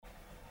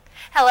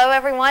Hello,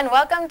 everyone.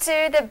 Welcome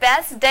to the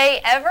best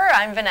day ever.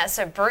 I'm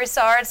Vanessa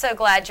Broussard. So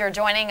glad you're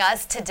joining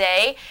us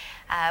today.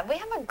 We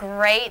have a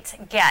great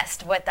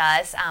guest with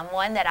us,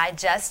 one that I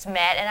just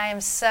met, and I am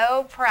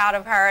so proud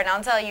of her, and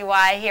I'll tell you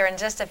why here in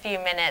just a few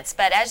minutes.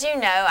 But as you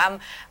know, I'm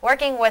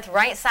working with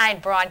Right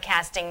Side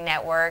Broadcasting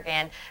Network,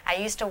 and I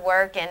used to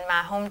work in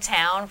my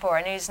hometown for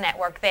a news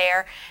network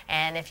there.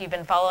 And if you've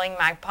been following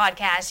my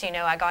podcast, you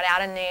know I got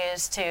out of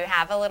news to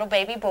have a little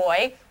baby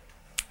boy.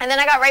 And then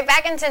I got right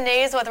back into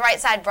news with Right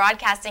Side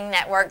Broadcasting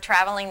Network,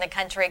 traveling the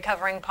country,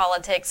 covering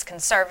politics,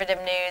 conservative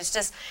news,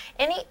 just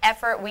any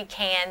effort we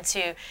can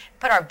to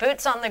put our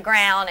boots on the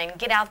ground and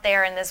get out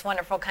there in this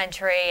wonderful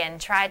country and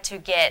try to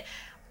get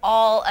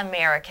all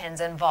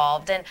Americans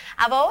involved. And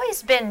I've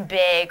always been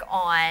big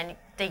on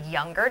the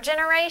younger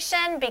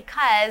generation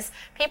because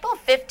people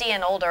 50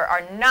 and older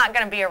are not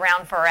going to be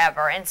around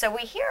forever. And so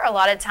we hear a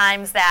lot of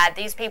times that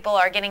these people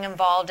are getting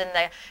involved in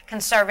the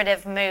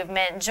conservative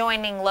movement,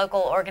 joining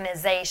local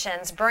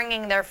organizations,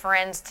 bringing their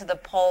friends to the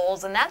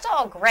polls, and that's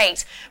all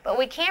great. But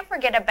we can't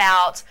forget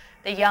about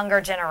the younger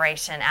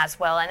generation as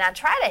well. And I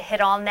try to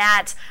hit on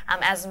that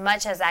as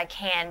much as I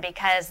can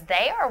because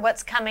they are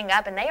what's coming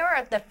up and they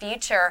are the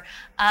future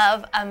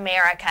of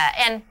America.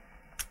 And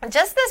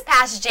just this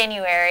past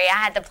January, I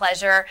had the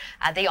pleasure,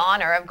 the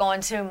honor of going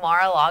to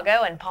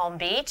Mar-a-Lago in Palm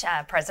Beach,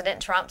 President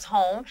Trump's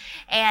home,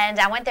 and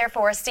I went there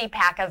for a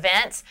CPAC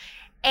event.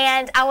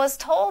 And I was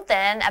told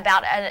then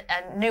about a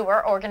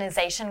newer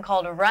organization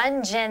called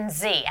Run Gen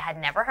Z. I had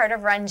never heard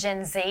of Run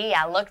Gen Z.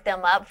 I looked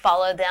them up,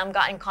 followed them,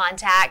 got in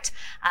contact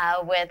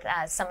with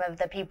some of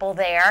the people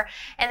there.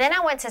 And then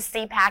I went to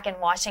CPAC in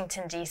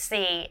Washington,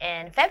 D.C.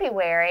 in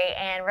February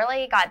and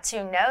really got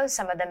to know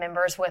some of the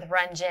members with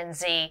Run Gen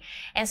Z.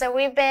 And so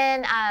we've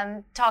been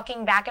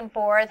talking back and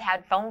forth,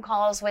 had phone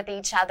calls with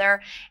each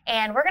other.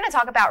 And we're going to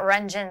talk about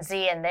Run Gen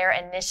Z and their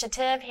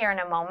initiative here in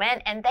a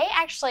moment. And they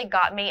actually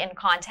got me in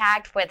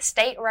contact with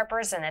State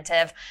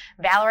Representative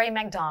Valerie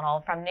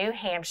McDonnell from New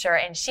Hampshire,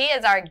 and she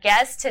is our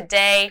guest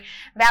today.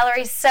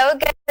 Valerie, so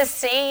good to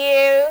see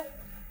you.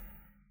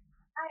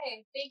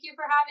 Hi, thank you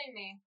for having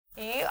me.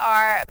 You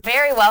are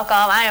very welcome.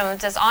 I am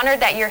just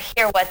honored that you're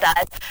here with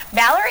us.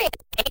 Valerie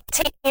is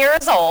 18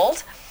 years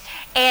old,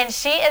 and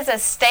she is a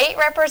state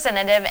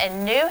representative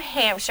in New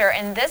Hampshire,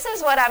 and this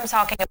is what I'm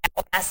talking about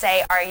when I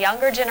say our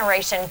younger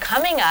generation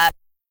coming up,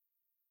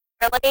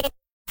 really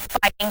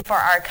fighting for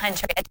our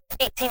country. At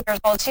 18 years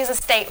old, she's a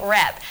state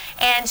rep,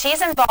 and she's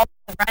involved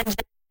with Run Gen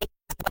Z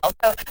as well.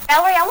 So,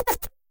 Valerie,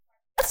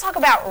 let's talk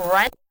about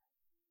Run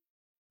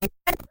Gen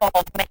Z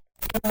involvement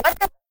and what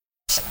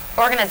the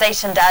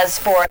organization does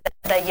for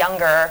the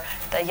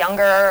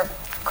younger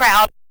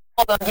crowd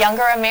of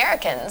younger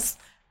Americans.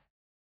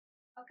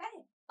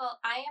 Okay. Well,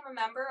 I am a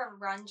member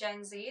of Run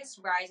Gen Z's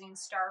Rising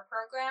Star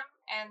program,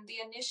 and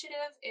the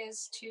initiative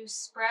is to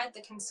spread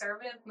the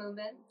conservative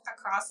movement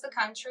across the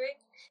country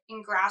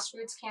in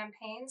grassroots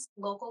campaigns,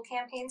 local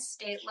campaigns,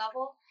 state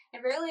level,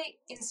 and really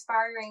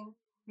inspiring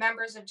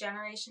members of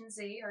Generation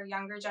Z or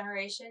younger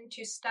generation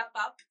to step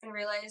up and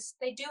realize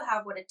they do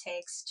have what it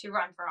takes to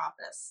run for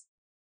office.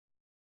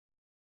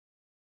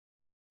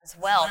 As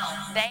well,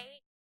 they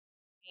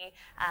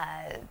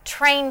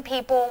train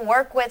people,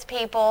 work with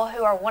people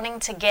who are wanting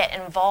to get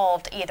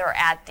involved either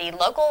at the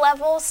local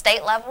level,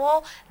 state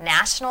level,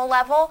 national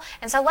level.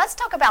 And so let's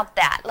talk about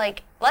that.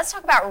 Let's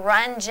talk about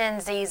Run Gen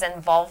Z's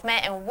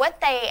involvement and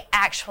what they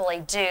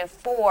actually do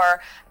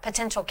for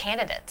potential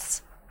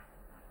candidates.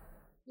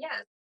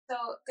 Yes. So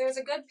there's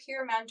a good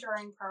peer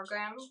mentoring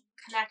program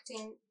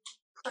connecting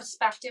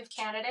prospective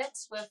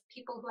candidates with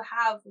people who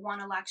have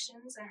won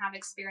elections and have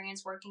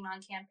experience working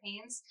on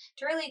campaigns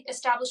to really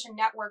establish a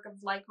network of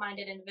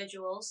like-minded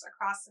individuals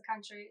across the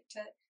country to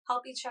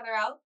help each other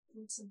out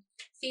and some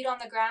feet on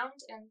the ground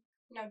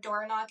and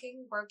door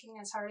knocking, working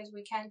as hard as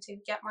we can to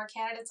get more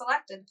candidates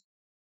elected.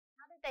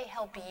 How did they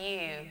help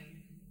you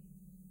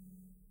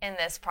in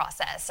this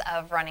process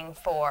of running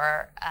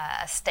for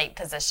a state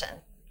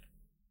position?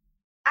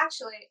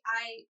 Actually,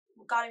 I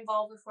got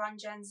involved with Run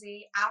Gen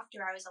Z after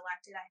I was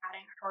elected. I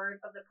hadn't heard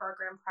of the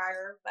program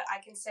prior, but I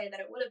can say that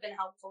it would have been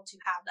helpful to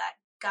have that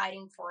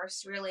guiding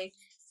force really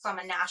from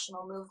a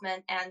national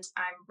movement. And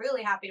I'm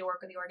really happy to work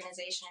with the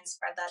organization and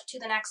spread that to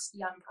the next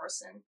young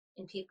person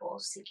in people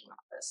seeking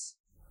office.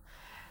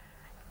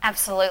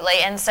 Absolutely.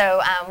 And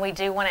so we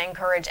do want to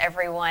encourage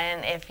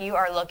everyone, if you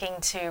are looking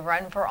to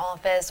run for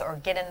office or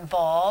get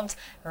involved,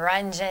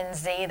 Run Gen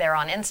Z, they're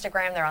on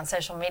Instagram, they're on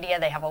social media,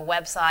 they have a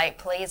website.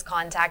 Please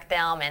contact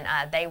them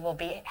and they will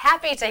be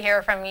happy to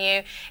hear from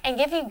you and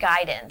give you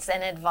guidance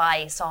and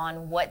advice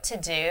on what to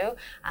do.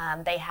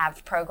 They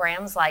have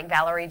programs like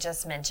Valerie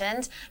just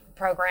mentioned,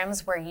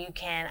 programs where you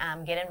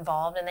can get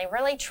involved, and they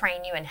really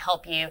train you and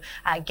help you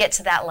get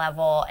to that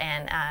level,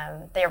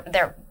 and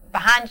they're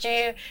behind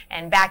you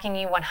and backing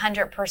you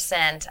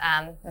 100%.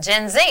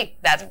 Gen Z,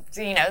 that's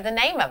the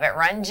name of it,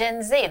 Run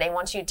Gen Z. They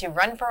want you to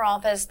run for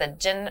office, the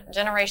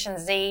Generation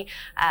Z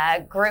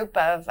group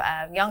of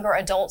younger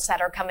adults that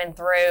are coming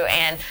through,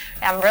 and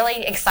I'm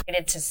really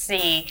excited to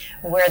see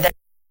where they're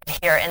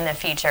here in the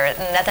future.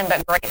 Nothing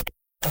but great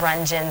things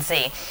Run Gen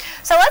Z.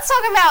 So let's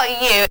talk about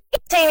you,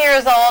 18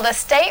 years old, a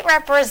state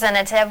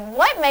representative.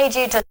 What made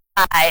you decide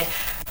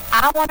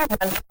I want to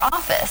run for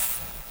office?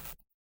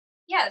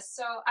 Yes,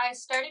 so I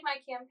started my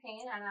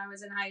campaign and I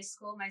was in high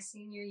school my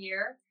senior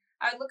year.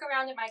 I would look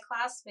around at my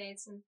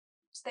classmates and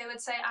they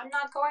would say, I'm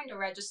not going to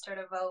register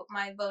to vote.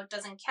 My vote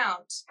doesn't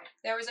count.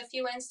 There was a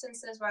few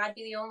instances where I'd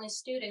be the only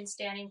student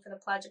standing for the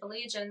Pledge of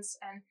Allegiance,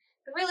 and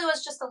it really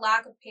was just a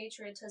lack of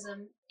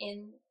patriotism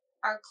in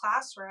our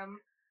classroom.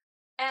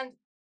 And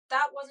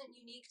that wasn't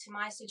unique to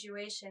my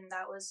situation.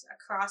 That was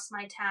across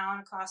my town,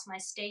 across my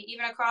state,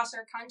 even across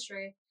our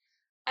country.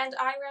 And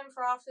I ran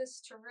for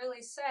office to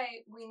really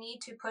say we need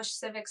to push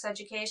civics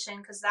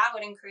education because that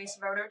would increase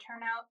voter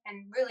turnout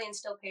and really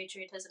instill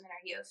patriotism in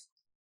our youth.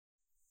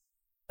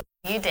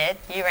 You did.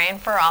 You ran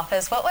for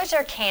office. What was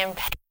your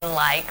campaign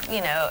like?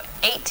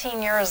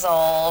 18 years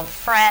old,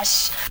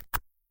 fresh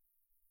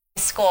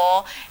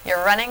school,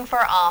 you're running for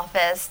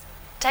office.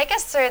 Take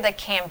us through the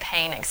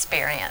campaign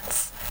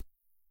experience.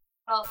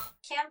 Well,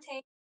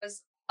 campaign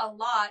was a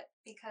lot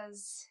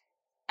because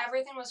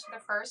everything was for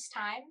the first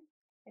time.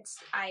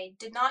 I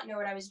did not know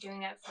what I was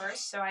doing at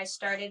first, so I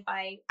started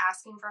by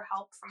asking for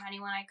help from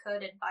anyone I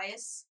could,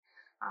 advice.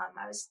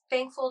 I was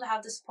thankful to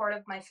have the support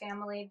of my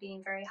family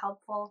being very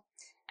helpful,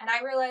 and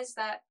I realized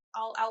that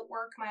I'll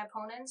outwork my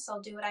opponents.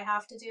 I'll do what I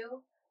have to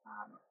do.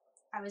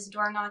 I was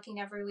door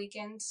knocking every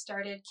weekend,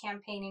 started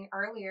campaigning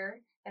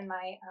earlier than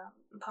my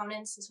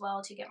opponents as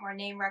well to get more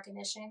name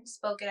recognition,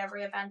 spoke at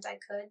every event I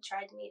could,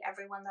 tried to meet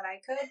everyone that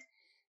I could,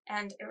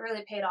 and it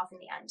really paid off in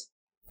the end.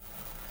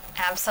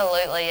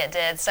 Absolutely, it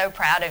did. So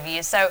proud of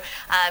you. So,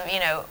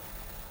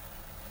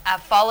 I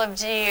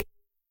followed you.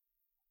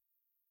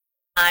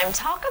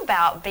 Talk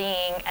about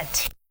being a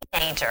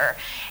teenager,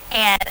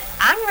 and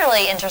I'm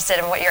really interested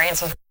in what your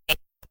answer is.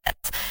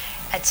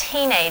 A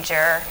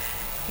teenager,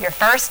 your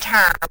first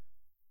term,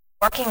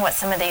 working with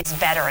some of these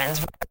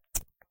veterans,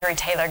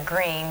 Taylor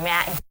Green,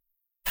 Matt.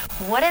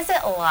 What is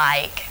it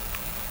like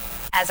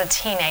as a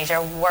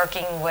teenager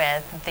working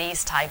with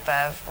these type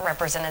of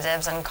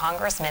representatives and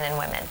congressmen and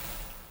women?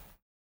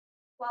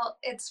 Well,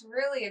 it's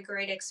really a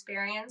great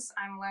experience.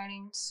 I'm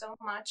learning so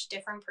much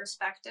different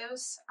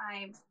perspectives.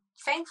 I'm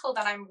thankful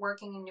that I'm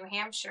working in New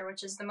Hampshire,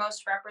 which is the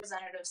most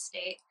representative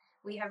state.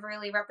 We have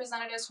really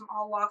representatives from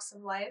all walks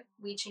of life,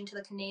 reaching to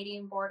the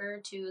Canadian border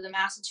to the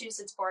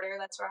Massachusetts border.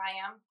 That's where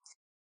I am.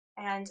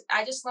 And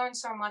I just learn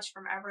so much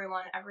from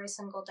everyone every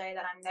single day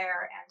that I'm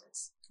there, and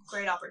it's a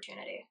great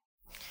opportunity.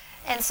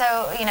 And so,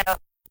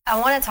 I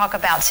want to talk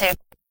about, too,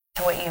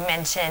 what you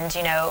mentioned,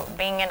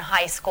 being in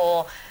high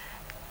school.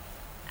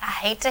 I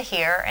hate to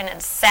hear, and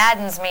it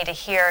saddens me to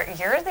hear,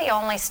 you're the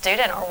only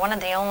student or one of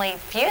the only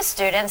few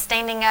students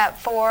standing up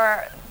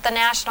for the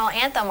national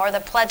anthem or the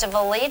Pledge of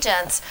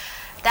Allegiance.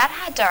 That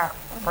had to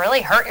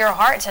really hurt your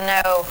heart to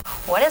know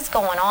what is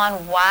going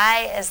on.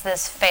 Why is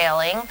this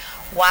failing?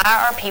 Why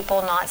are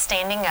people not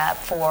standing up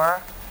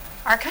for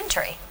our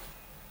country?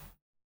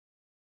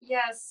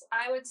 Yes,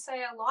 I would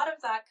say a lot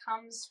of that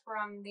comes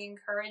from the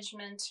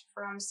encouragement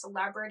from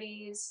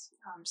celebrities,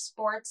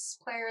 sports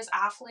players,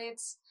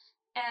 athletes,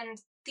 and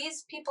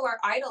these people are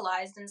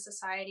idolized in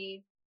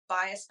society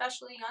by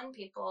especially young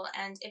people.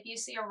 And if you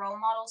see a role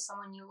model,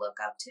 someone you look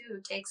up to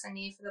who takes a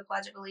knee for the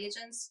Pledge of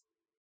Allegiance,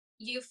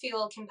 you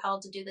feel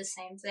compelled to do the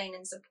same thing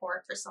in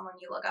support for someone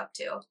you look up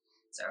to.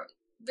 So it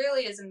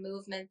really is a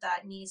movement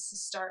that needs to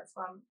start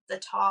from the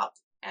top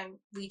and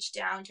reach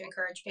down to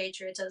encourage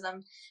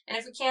patriotism. And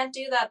if we can't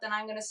do that, then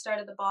I'm going to start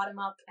at the bottom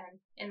up and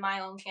in my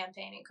own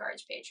campaign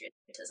encourage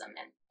patriotism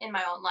and in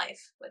my own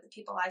life with the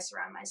people I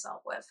surround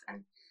myself with.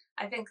 And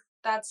I think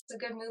that's a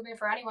good movement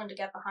for anyone to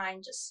get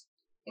behind. Just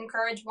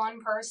encourage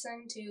one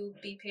person to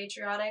be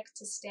patriotic,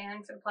 to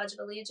stand for the Pledge of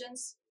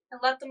Allegiance, and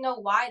let them know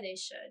why they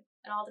should.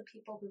 And all the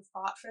people who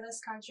fought for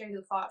this country,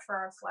 who fought for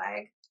our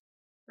flag,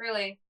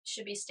 really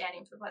should be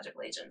standing for the Pledge of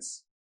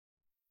Allegiance.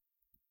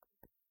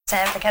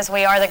 Because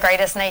we are the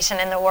greatest nation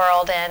in the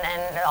world, and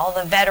all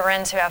the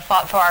veterans who have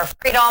fought for our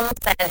freedoms,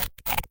 and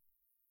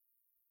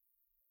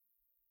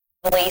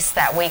the least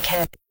that we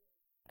can do.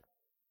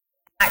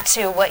 Back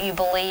to what you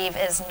believe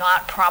is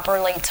not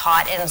properly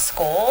taught in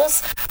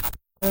schools.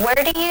 Where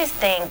do you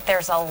think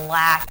there's a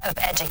lack of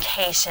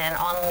education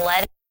on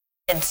letting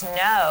kids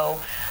know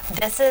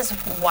this is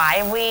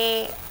why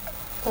we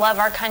love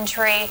our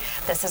country,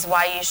 this is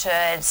why you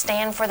should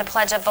stand for the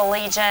Pledge of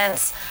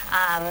Allegiance?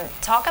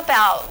 Talk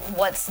about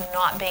what's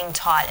not being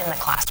taught in the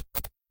classroom.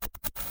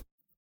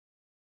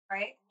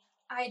 Right?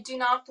 I do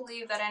not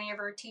believe that any of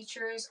our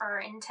teachers are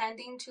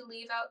intending to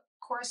leave out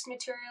course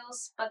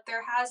materials, but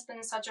there has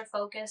been such a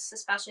focus,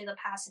 especially the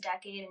past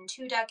decade and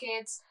 2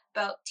 decades,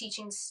 about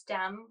teaching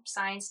STEM,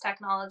 science,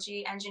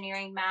 technology,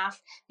 engineering,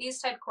 math, these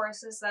type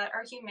courses that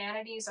our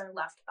humanities are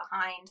left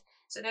behind.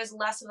 So there's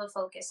less of a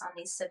focus on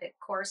these civic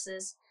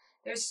courses.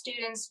 There's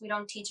students we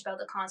don't teach about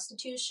the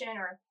Constitution,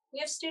 or we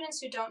have students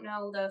who don't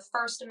know the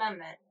First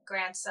Amendment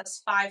grants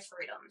us 5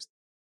 freedoms.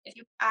 If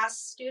you ask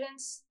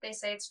students, they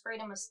say it's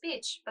freedom of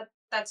speech, but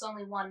that's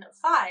only one of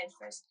 5.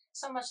 There's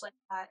so much like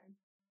that.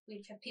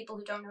 We have people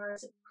who don't know our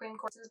Supreme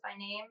Court by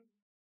name.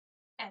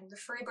 And the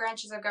free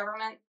branches of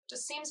government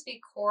just seems to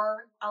be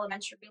core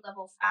elementary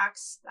level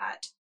facts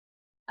that,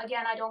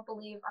 again, I don't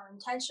believe are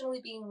intentionally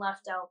being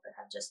left out, but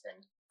have just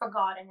been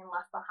forgotten and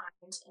left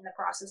behind in the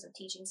process of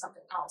teaching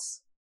something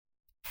else.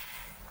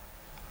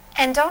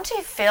 And don't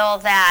you feel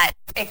that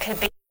it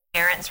could be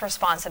parents'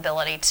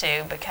 responsibility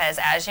too? Because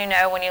as you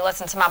know, when you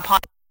listen to my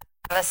podcast,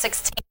 I have a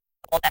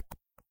 16-year-old that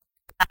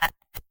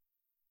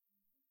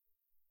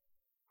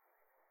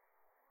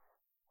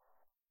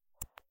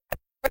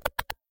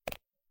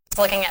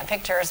looking at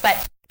pictures,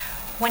 but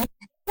when he's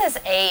at his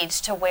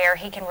age to where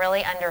he can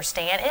really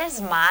understand, it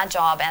is my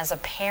job as a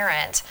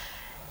parent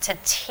to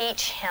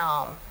teach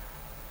him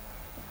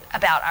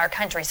about our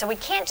country. So we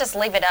can't just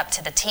leave it up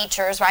to the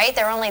teachers, right?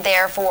 They're only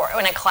there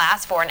in a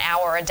class for an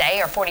hour a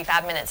day or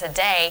 45 minutes a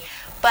day,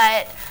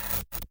 but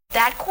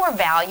that core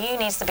value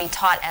needs to be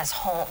taught at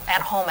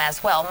home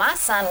as well. My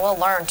son will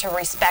learn to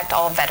respect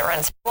all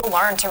veterans. He will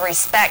learn to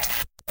respect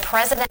the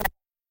president.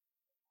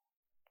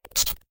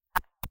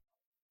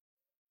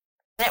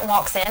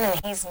 Walks in and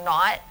he's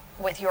not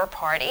with your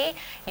party,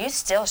 you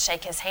still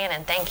shake his hand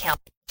and thank him.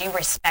 You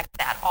respect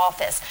that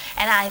office.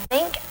 And I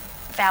think,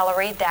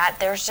 Valerie, that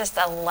there's just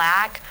a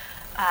lack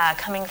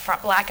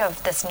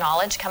of this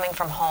knowledge coming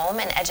from home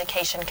and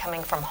education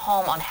coming from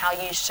home on how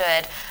you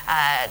should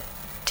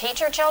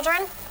teach your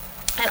children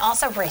and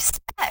also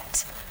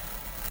respect.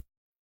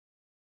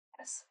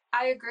 Yes,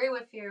 I agree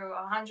with you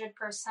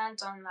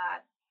 100% on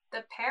that.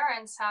 The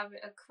parents have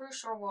a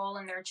crucial role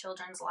in their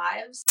children's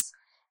lives,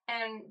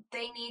 and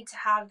they need to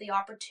have the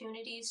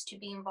opportunities to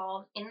be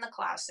involved in the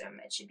classroom.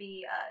 It should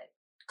be a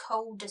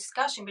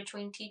co-discussion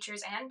between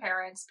teachers and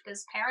parents,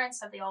 because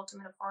parents have the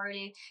ultimate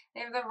authority.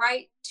 They have the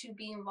right to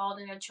be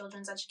involved in their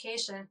children's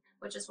education,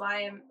 which is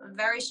why I'm a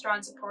very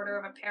strong supporter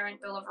of a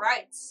Parent Bill of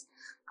Rights.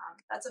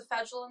 That's a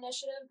federal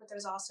initiative, but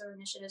there's also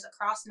initiatives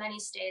across many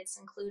states,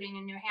 including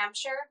in New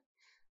Hampshire.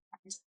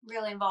 I'm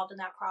really involved in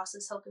that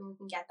process, hoping we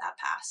can get that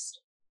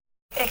passed.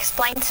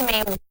 Explain to me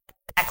what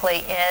exactly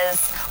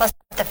is, let's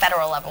at the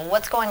federal level,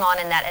 what's going on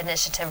in that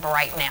initiative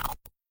right now?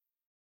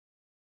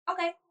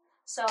 Okay,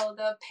 so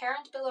the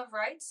Parent Bill of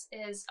Rights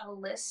is a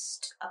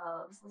list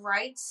of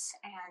rights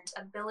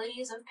and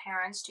abilities of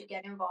parents to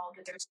get involved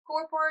with their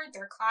school board,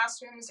 their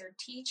classrooms, their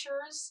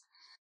teachers,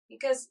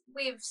 because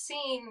we've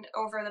seen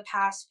over the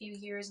past few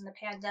years in the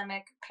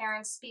pandemic,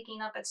 parents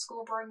speaking up at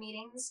school board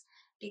meetings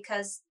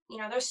because,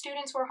 their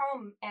students were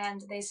home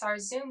and they saw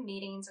Zoom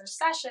meetings or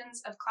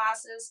sessions of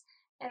classes,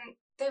 and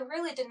they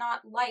really did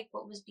not like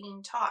what was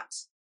being taught.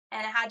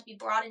 And it had to be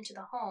brought into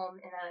the home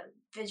in a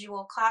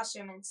visual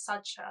classroom in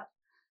such a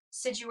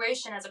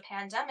situation as a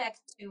pandemic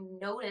to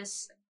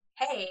notice,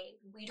 hey,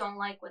 we don't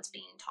like what's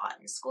being taught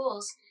in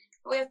schools.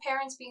 But we have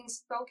parents being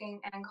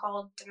spoken and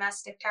called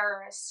domestic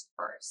terrorists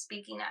for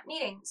speaking at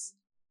meetings.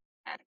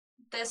 And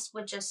this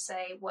would just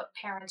say what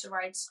parents'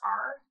 rights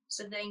are,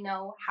 so they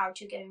know how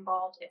to get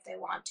involved if they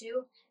want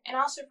to, and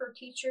also for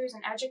teachers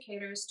and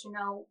educators to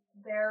know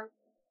their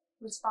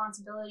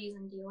responsibilities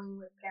in dealing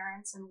with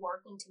parents and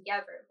working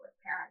together with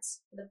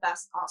parents for the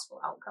best possible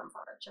outcome for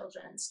our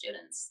children and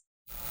students.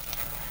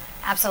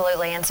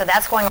 Absolutely, and so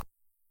that's going on.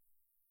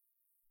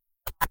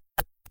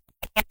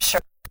 Hampshire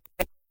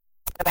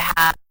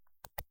have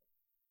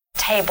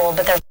table,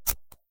 but there's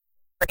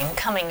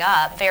coming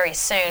up very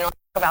soon. Let's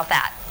talk about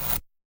that.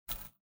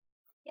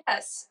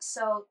 Yes,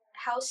 so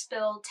House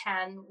Bill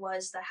 10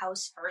 was the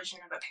House version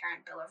of a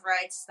Parent Bill of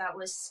Rights that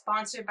was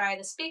sponsored by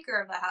the Speaker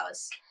of the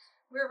House.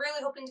 We were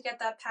really hoping to get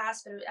that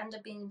passed, but it would end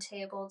up being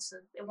tabled, so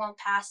it won't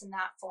pass in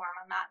that form,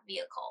 on that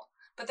vehicle.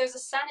 But there's a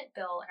Senate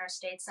bill in our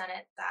state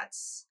Senate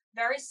that's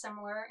very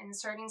similar, in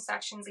certain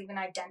sections even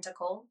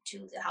identical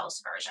to the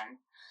House version.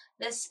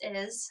 This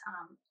is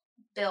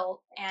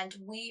bill, and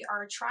we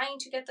are trying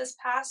to get this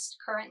passed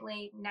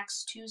currently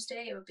next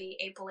Tuesday. It would be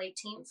April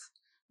 18th.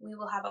 We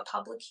will have a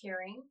public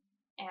hearing,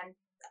 and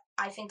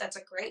I think that's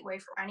a great way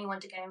for anyone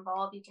to get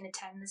involved. You can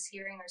attend this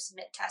hearing or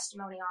submit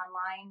testimony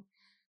online.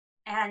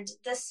 And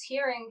this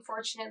hearing,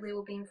 fortunately,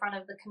 will be in front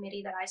of the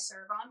committee that I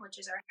serve on, which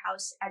is our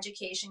House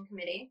Education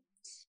Committee.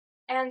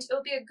 And it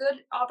will be a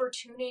good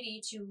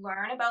opportunity to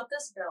learn about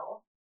this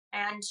bill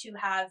and to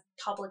have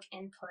public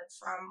input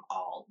from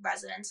all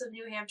residents of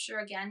New Hampshire,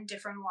 again,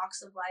 different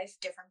walks of life,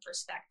 different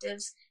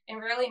perspectives,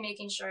 and really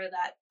making sure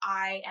that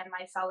I and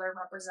my fellow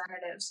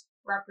representatives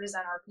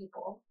represent our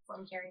people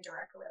from hearing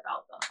directly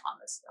about them on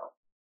this bill.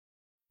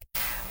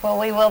 Well,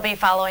 we will be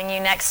following you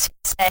next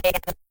Tuesday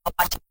and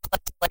watching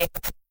closely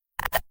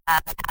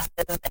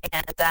passes,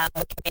 and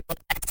we can be the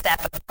next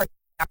step of protecting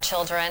our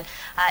children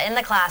in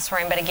the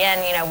classroom. But again,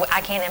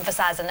 I can't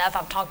emphasize enough.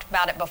 I've talked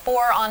about it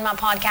before on my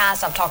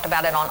podcast. I've talked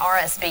about it on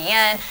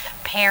RSBN.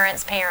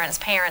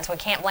 Parents. We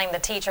can't blame the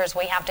teachers.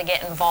 We have to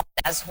get involved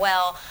as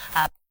well.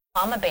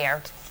 Mama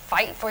Bear,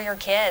 fight for your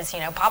kids.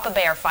 Papa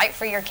Bear, fight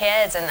for your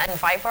kids and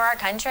fight for our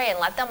country, and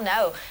let them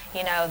know,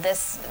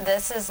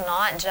 this is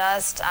not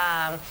just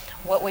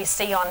what we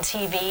see on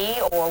TV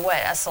or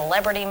what a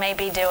celebrity may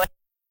be doing.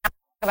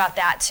 About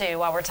that too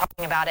while we're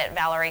talking about it,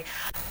 Valerie.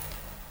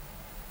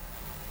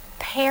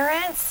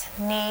 parents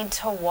need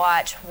to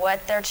watch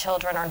what their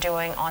children are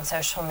doing on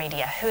social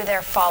media, who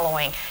they're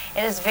following.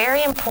 It is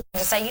very important to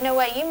say, you know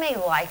what, you may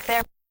like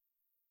their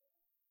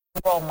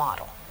role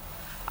model.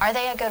 Are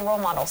they a good role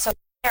model? So if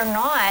they're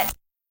not,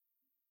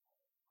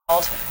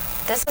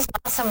 this is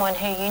not someone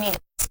who you need to.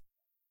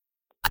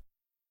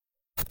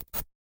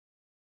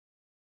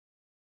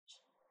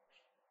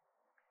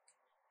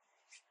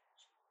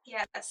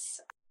 Yes,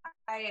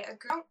 I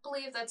agree. I don't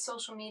believe that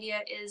social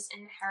media is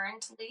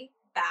inherently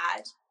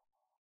bad,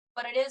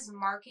 but it is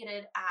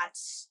marketed at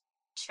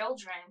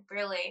children,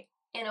 really,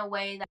 in a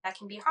way that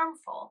can be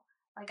harmful.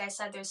 Like I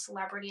said, there's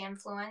celebrity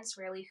influence,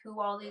 really, who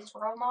all these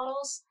role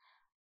models.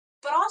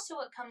 But also,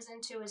 what comes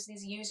into is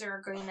these user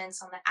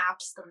agreements on the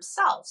apps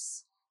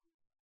themselves.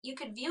 You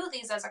could view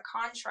these as a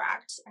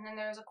contract, and then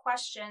there's a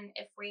question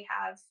if we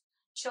have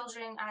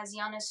children as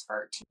young as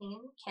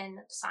 13 can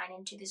sign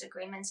into these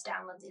agreements,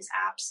 download these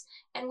apps,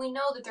 and we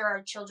know that there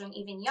are children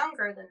even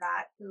younger than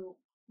that who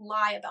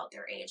lie about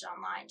their age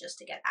online just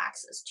to get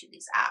access to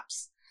these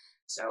apps.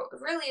 So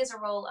it really is a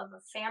role of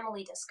a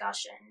family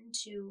discussion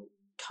to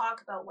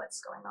talk about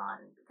what's going on,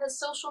 because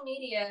social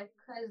media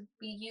could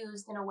be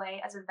used in a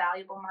way as a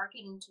valuable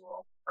marketing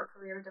tool for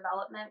career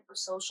development, for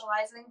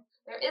socializing.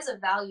 There is a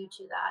value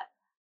to that.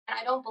 And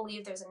I don't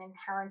believe there's an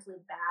inherently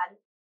bad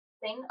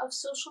thing of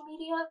social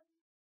media,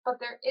 but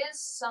there is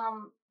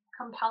some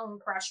compelling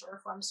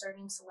pressure from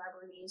certain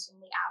celebrities and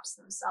the apps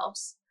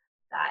themselves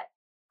that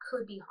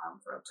could be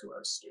harmful to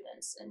our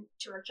students and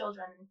to our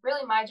children,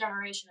 really my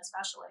generation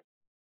especially.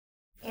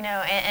 You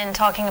know, and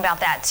talking about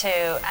that too,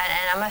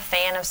 and I'm a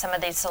fan of some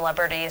of these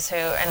celebrities who,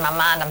 in my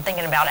mind, I'm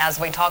thinking about as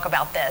we talk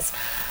about this,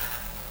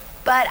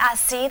 but I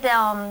see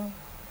them,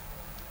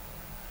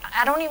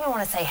 I don't even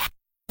want to say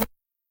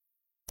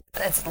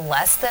it's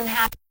less than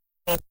happy.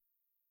 I'm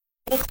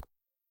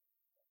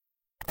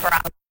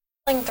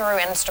scrolling through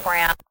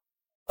Instagram,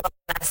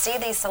 and I see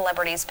these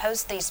celebrities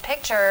post these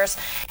pictures,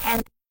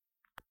 and,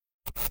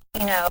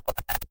 you know,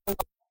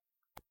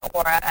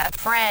 or a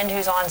friend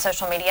who's on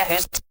social media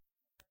who's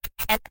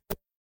and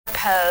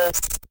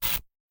post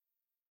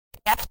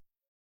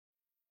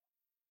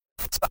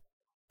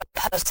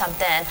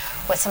something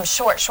with some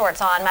short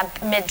shorts on, my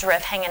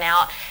midriff hanging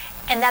out,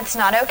 and that's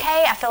not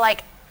okay. I feel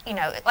like, you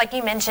know, like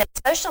you mentioned,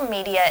 social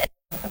media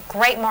is a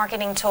great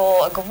marketing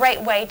tool, a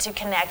great way to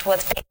connect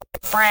with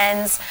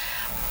friends,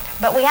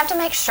 but we have to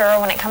make sure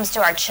when it comes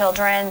to our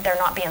children, they're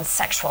not being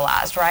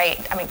sexualized,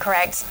 right? I mean,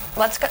 correct?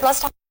 Let's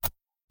talk.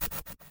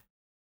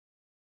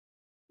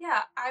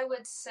 Yeah, I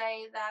would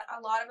say that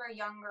a lot of our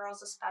young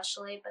girls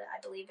especially, but I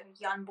believe in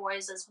young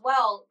boys as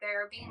well,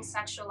 they're being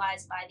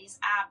sexualized by these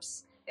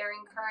apps. They're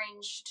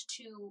encouraged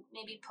to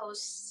maybe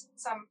post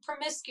some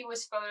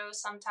promiscuous photos,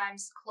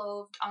 sometimes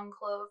clothed,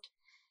 unclothed.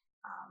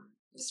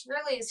 This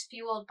really is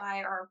fueled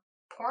by our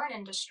porn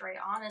industry,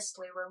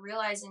 honestly. We're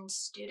realizing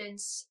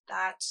students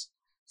that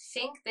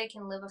think they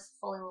can live a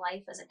full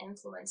life as an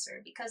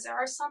influencer, because there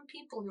are some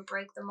people who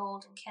break the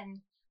mold and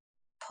can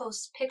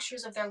post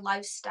pictures of their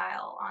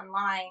lifestyle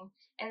online,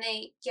 and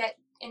they get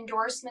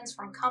endorsements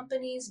from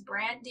companies,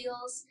 brand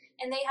deals,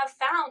 and they have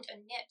found a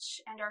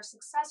niche and are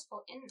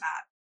successful in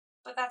that.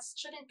 But that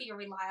shouldn't be a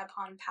rely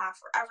upon path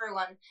for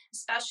everyone,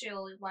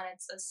 especially when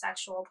it's a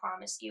sexual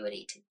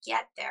promiscuity to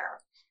get there.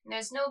 And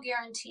there's no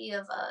guarantee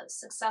of a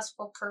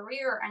successful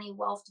career or any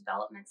wealth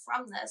development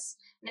from this,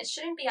 and it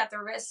shouldn't be at the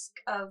risk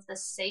of the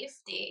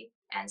safety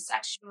and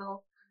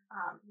sexual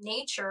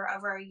nature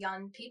of our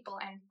young people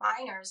and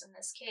minors in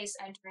this case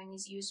entering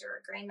these user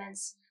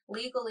agreements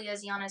legally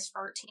as young as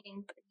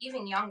 14, but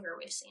even younger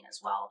we've seen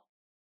as well.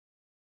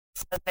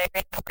 So it's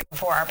very important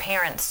for our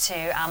parents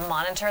to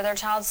monitor their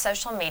child's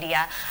social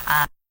media,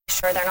 make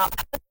sure they're not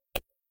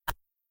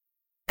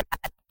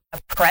a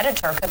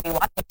predator could be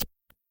watching.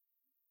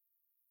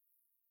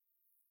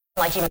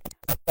 Like you mentioned,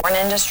 the porn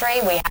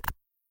industry, we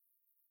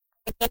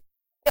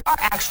are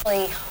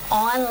actually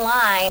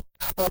online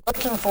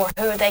looking for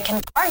who they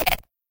can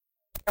target.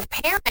 Your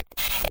parent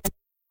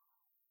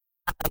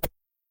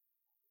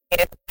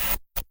is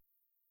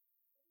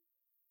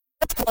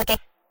looking.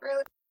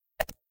 Really,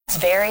 It's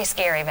very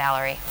scary,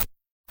 Valerie.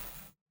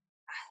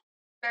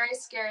 very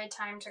scary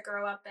time to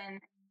grow up in.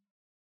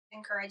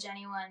 Encourage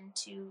anyone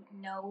to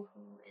know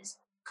who is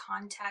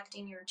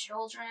contacting your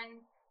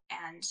children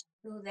and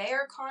who they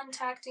are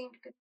contacting,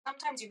 because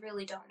sometimes you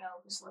really don't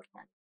know who's looking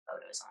at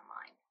photos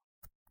online.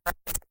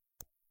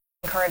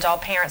 Encourage all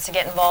parents to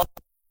get involved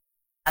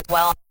as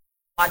well.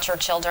 Watch your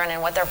children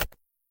and what they're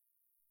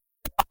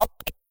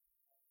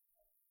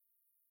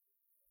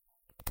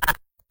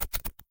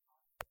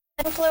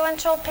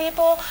influential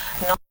people,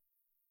 not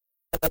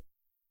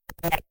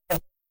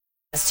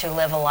to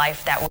live a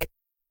life that we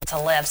want to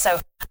live. So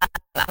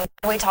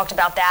we talked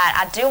about that.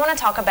 I do want to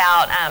talk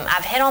about,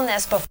 I've hit on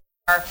this before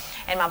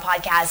in my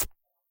podcast,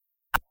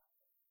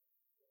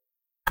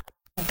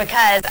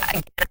 because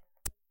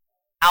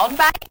out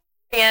back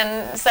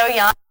being so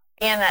young,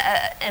 being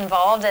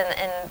involved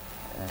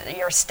in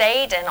your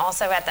state and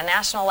also at the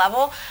national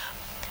level,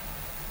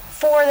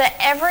 for the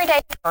everyday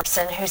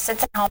person who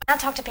sits at home. I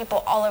talk to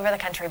people all over the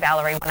country,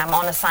 Valerie, when I'm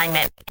on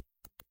assignment,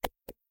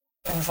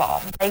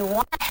 involved. They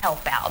want to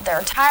help out.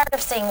 They're tired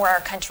of seeing where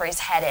our country's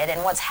headed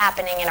and what's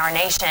happening in our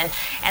nation,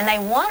 and they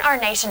want our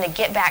nation to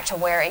get back to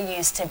where it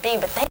used to be,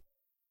 but they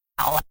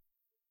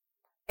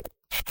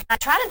I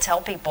try to tell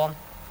people,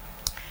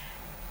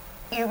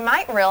 you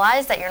might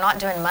realize that you're not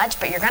doing much,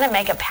 but you're going to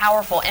make a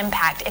powerful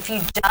impact if you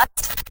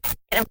just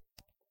get an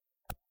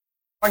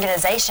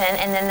organization,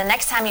 and then the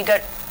next time you go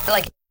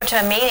to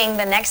a meeting,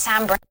 the next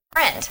time bring a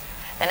friend.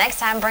 The next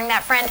time bring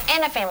that friend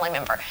and a family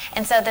member.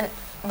 And so then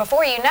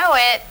before you know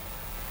it,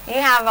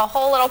 you have a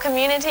whole little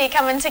community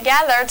coming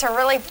together to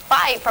really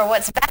fight for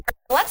what's better.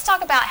 Let's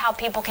talk about how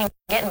people can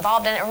get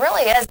involved, and it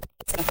really is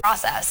an easy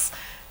process.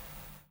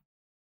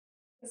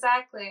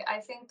 Exactly. I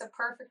think the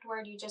perfect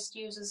word you just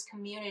used is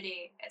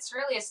community. It's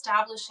really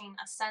establishing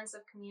a sense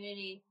of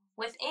community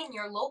within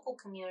your local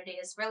community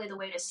is really the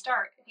way to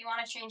start. If you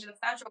want to change the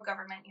federal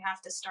government, you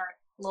have to start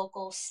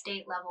local,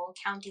 state level,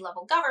 county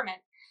level government.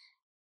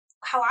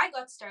 How I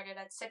got started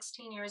at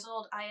 16 years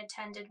old, I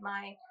attended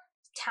my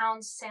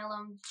town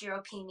Salem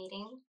GOP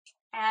meeting,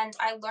 and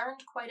I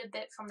learned quite a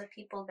bit from the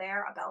people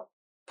there about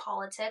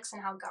politics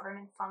and how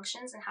government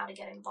functions and how to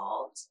get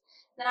involved.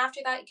 Then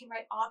after that, you can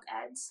write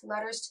op-eds,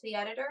 letters to the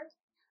editor,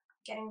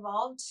 get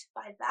involved.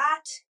 By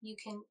that, you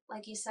can,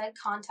 like you said,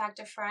 contact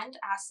a friend,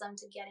 ask them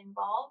to get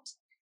involved.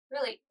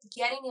 Really,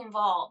 getting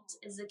involved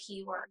is the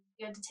key word. If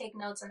you had to take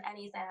notes on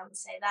anything, I would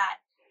say that.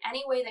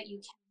 Any way that you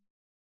can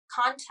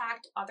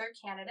contact other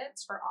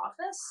candidates for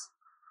office,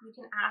 you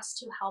can ask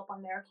to help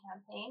on their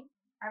campaign.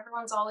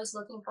 Everyone's always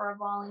looking for a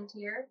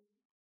volunteer.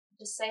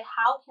 Just say,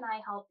 how can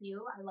I help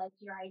you? I like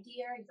your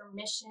idea, your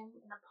mission,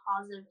 and the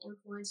positive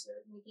influence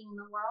you're making in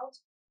the world.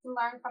 You can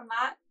learn from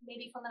that.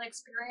 Maybe from that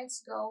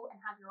experience, go and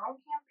have your own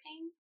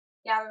campaign.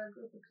 Gather a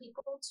group of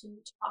people to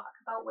talk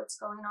about what's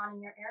going on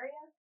in your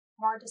area.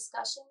 More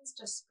discussions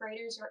just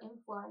greaters your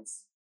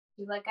influence.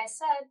 Like I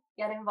said,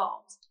 get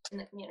involved in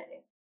the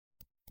community.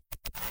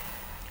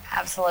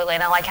 Absolutely,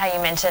 and I like how you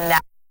mentioned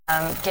that.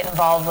 Get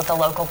involved with the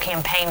local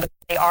campaign, because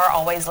they are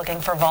always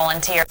looking for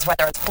volunteers,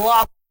 whether it's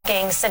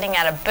blocking, sitting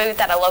at a booth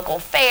at a local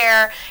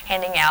fair,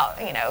 handing out,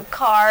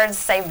 cards,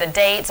 save the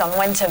dates on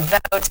when to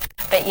vote.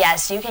 But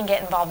yes, you can get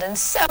involved in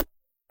so many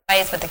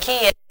ways, but the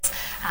key is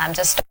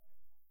just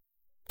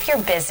if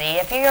you're busy,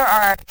 if you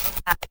are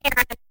a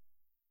parent,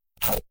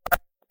 or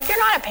if you're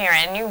not a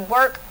parent and you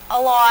work a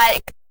lot,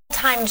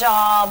 full-time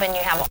job, and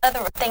you have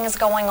other things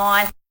going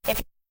on, if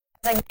you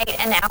designate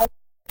an hour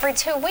every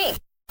 2 weeks,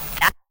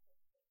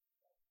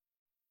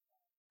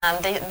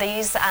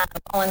 these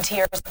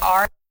volunteers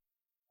are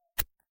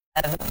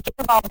get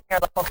involved in your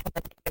local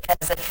community,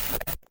 because if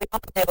we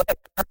don't do it one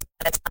person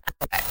at a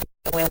time,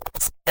 we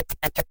won't see this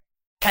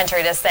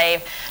country to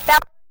save. Now,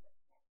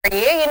 for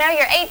you,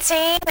 you're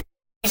 18.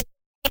 You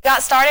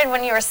got started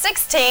when you were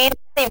 16.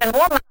 Even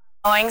more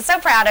mind-blowing. So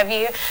proud of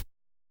you.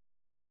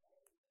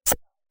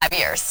 5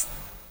 years.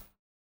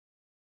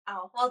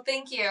 Oh, well,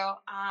 thank you.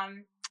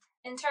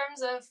 In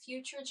terms of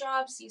future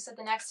jobs, you said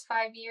the next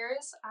 5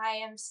 years. I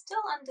am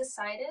still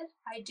undecided.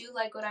 I do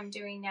like what I'm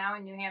doing now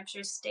in New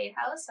Hampshire State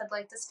House. I'd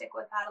like to stick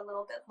with that a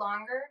little bit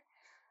longer.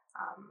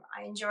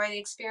 I enjoy the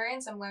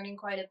experience. I'm learning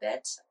quite a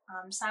bit.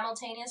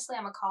 Simultaneously,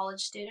 I'm a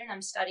college student.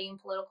 I'm studying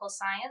political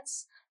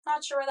science.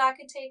 Not sure where that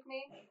could take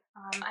me.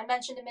 I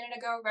mentioned a minute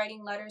ago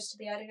writing letters to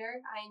the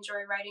editor. I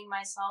enjoy writing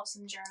myself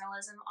some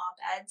journalism,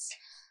 op-eds.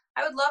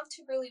 I would love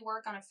to really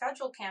work on a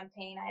federal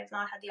campaign. I have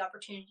not had the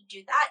opportunity to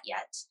do that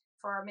yet,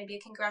 for maybe a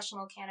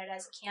congressional candidate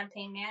as a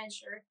campaign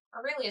manager,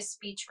 or really a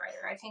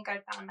speechwriter. I think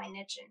I've found my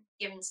niche in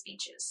giving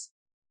speeches.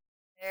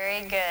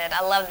 Very good.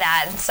 I love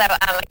that. So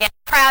again,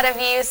 proud of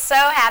you, so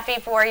happy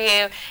for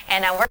you,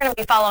 and we're going to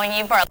be following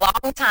you for a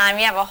long time.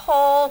 You have a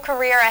whole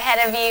career ahead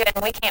of you,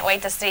 and we can't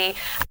wait to see.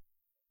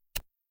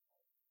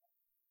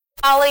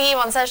 Follow you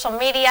on social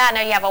media. I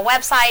know you have a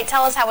website.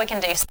 Tell us how we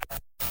can do so.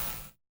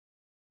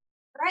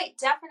 Right,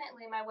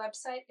 definitely. My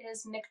website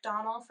is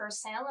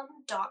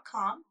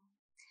McDonnellforsalem.com.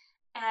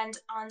 And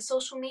on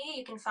social media,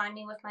 you can find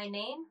me with my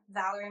name,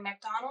 Valerie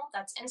McDonnell.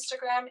 That's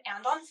Instagram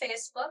and on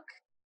Facebook.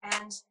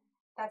 And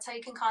that's how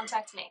you can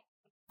contact me.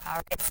 All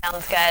right,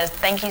 sounds good.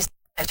 Thank you so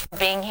much for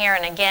being here.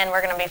 And again,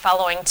 we're going to be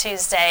following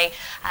Tuesday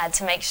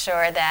to make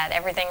sure that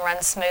everything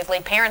runs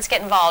smoothly. Parents,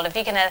 get involved. If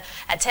you can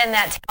attend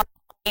that town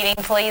meeting,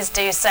 please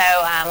do so.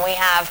 We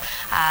have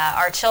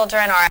our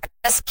children are at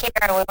risk here,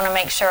 and we want to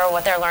make sure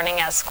what they're learning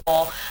at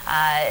school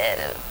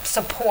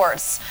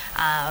supports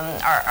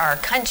our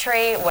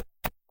country, what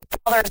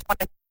others want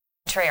to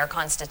country, our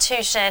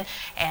Constitution,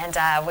 and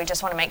we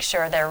just want to make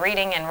sure they're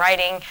reading and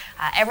writing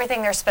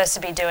everything they're supposed to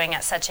be doing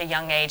at such a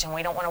young age, and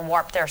we don't want to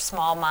warp their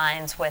small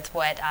minds with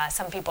what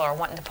some people are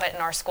wanting to put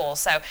in our schools.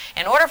 So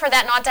in order for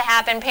that not to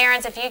happen,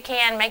 parents, if you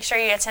can, make sure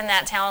you attend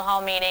that town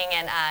hall meeting,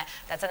 and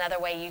that's another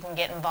way you can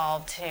get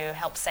involved to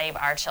help save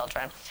our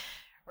children.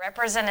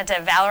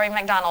 Representative Valerie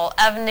McDonnell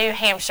of New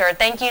Hampshire,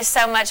 thank you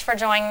so much for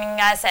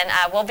joining us, and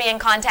we'll be in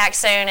contact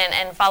soon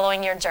and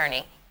following your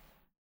journey.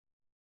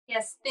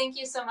 Yes, thank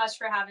you so much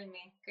for having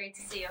me. Great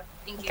to see you.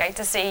 Thank you. Great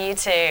to see you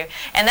too.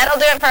 And that'll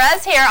do it for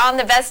us here on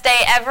The Best Day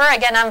Ever.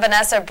 Again, I'm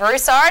Vanessa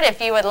Broussard. If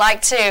you would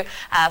like to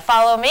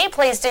follow me,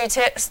 please do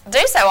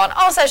so on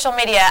all social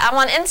media. I'm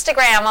on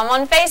Instagram, I'm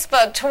on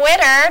Facebook,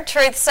 Twitter,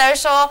 Truth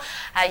Social,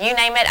 you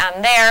name it,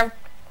 I'm there.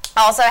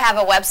 I also have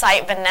a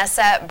website,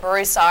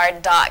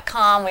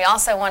 vanessabroussard.com. We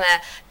also want to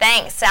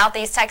thank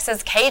Southeast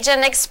Texas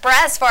Cajun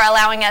Express for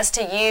allowing us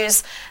to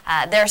use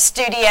their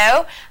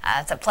studio.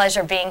 It's a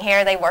pleasure being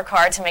here. They work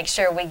hard to make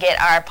sure we get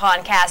our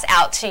podcast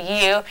out to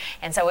you,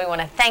 and so we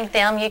want to thank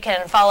them. You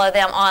can follow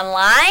them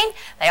online.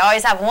 They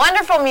always have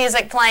wonderful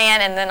music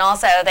playing, and then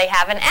also they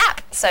have an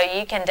app, so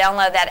you can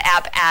download that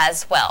app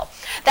as well.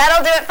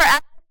 That'll do it for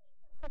us.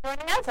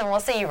 And we'll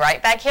see you right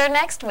back here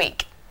next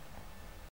week.